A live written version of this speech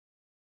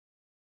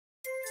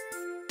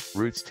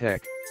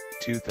Rootstech,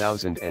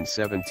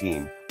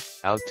 2017,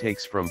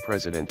 outtakes from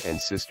President and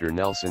Sister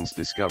Nelson's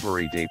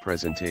Discovery Day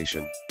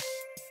presentation.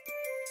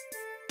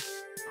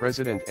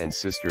 President and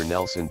Sister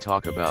Nelson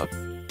talk about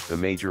the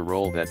major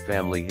role that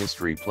family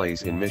history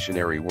plays in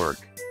missionary work.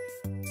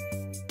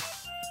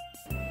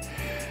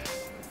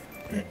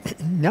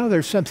 Now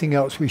there's something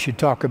else we should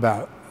talk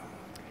about.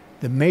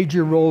 The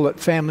major role that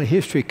family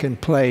history can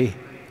play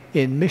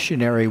in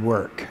missionary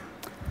work.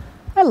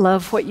 I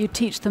love what you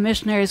teach the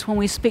missionaries when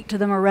we speak to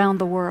them around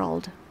the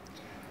world.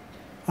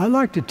 I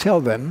like to tell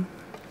them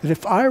that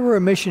if I were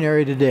a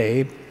missionary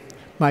today,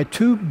 my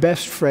two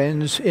best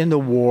friends in the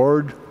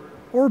ward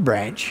or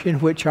branch in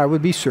which I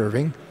would be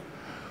serving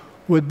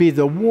would be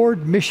the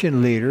ward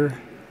mission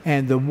leader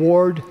and the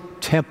ward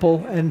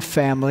temple and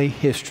family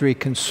history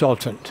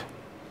consultant.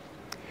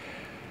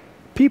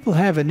 People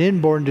have an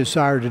inborn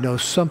desire to know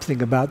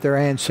something about their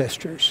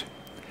ancestors.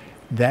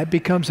 That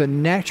becomes a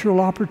natural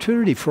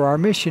opportunity for our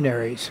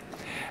missionaries.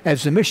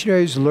 As the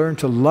missionaries learn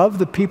to love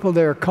the people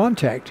they are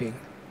contacting,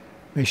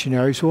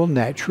 missionaries will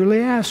naturally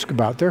ask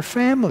about their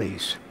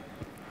families.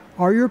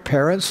 Are your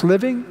parents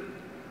living?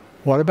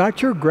 What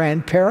about your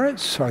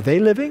grandparents? Are they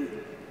living?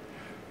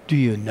 Do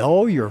you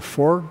know your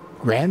 4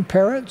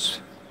 grandparents?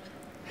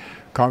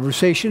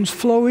 Conversations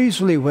flow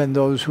easily when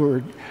those who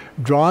are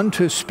drawn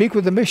to speak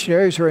with the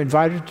missionaries are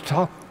invited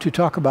to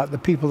talk about the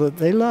people that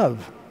they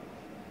love.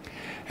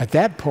 At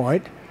that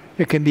point,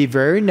 it can be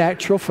very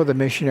natural for the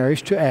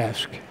missionaries to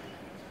ask,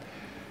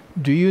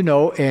 do you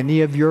know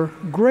any of your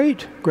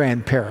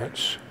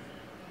great-grandparents?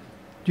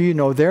 Do you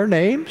know their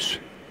names?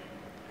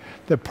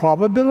 The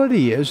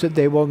probability is that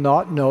they will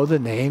not know the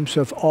names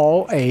of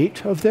all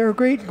 8 of their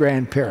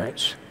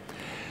great-grandparents.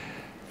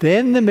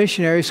 Then the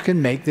missionaries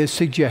can make this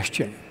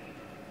suggestion.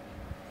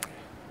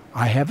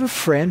 I have a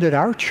friend at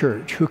our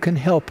church who can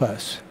help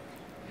us.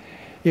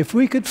 If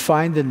we could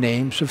find the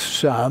names of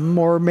some,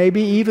 or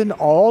maybe even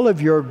all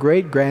of your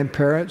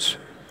great-grandparents,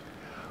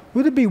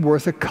 would it be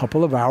worth a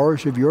couple of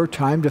hours of your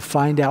time to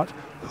find out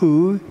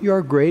who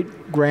your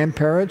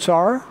great-grandparents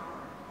are?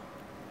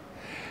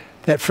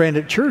 That friend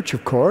at church,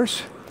 of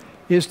course,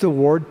 is the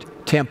ward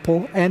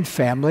temple and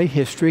family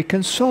history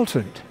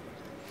consultant.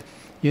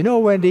 You know,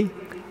 Wendy,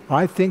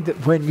 I think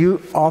that when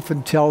you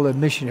often tell the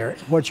missionary,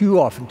 what you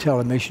often tell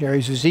the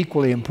missionaries is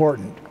equally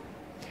important.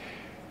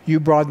 You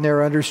broaden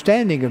their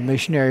understanding of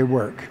missionary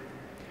work.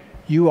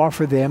 You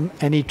offer them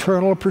an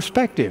eternal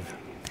perspective.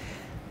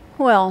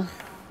 Well,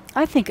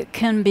 I think it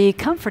can be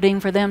comforting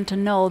for them to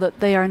know that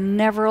they are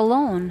never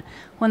alone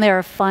when they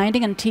are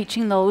finding and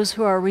teaching those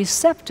who are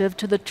receptive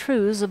to the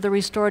truths of the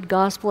restored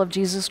gospel of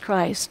Jesus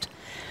Christ.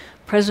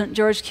 President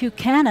George Q.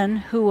 Cannon,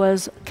 who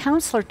was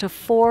counselor to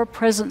 4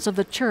 presidents of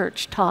the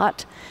church,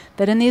 taught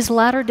that in these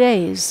latter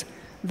days,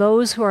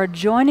 those who are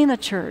joining the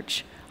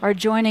church are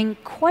joining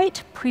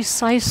quite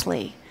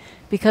precisely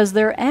because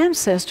their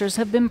ancestors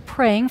have been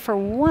praying for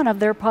one of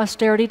their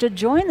posterity to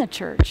join the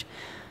church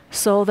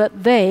so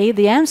that they,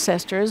 the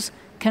ancestors,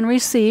 can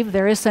receive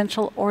their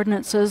essential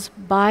ordinances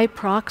by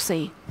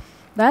proxy.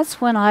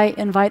 That's when I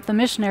invite the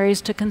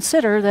missionaries to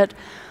consider that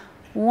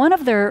one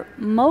of their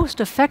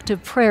most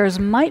effective prayers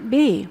might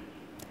be,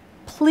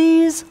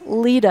 please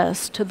lead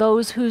us to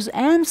those whose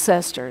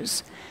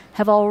ancestors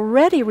have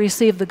already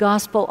received the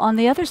gospel on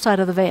the other side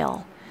of the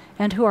veil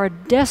and who are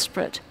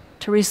desperate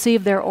to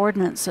receive their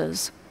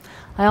ordinances.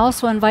 I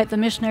also invite the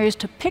missionaries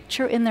to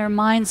picture in their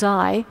mind's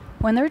eye,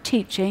 when they're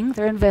teaching,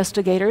 their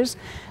investigators,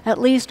 at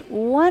least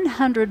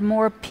 100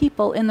 more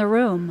people in the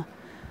room.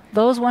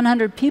 Those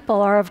 100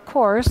 people are, of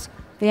course,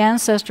 the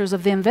ancestors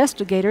of the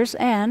investigators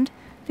and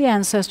the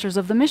ancestors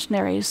of the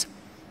missionaries.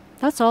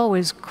 That's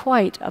always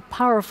quite a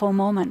powerful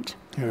moment.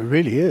 It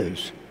really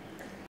is.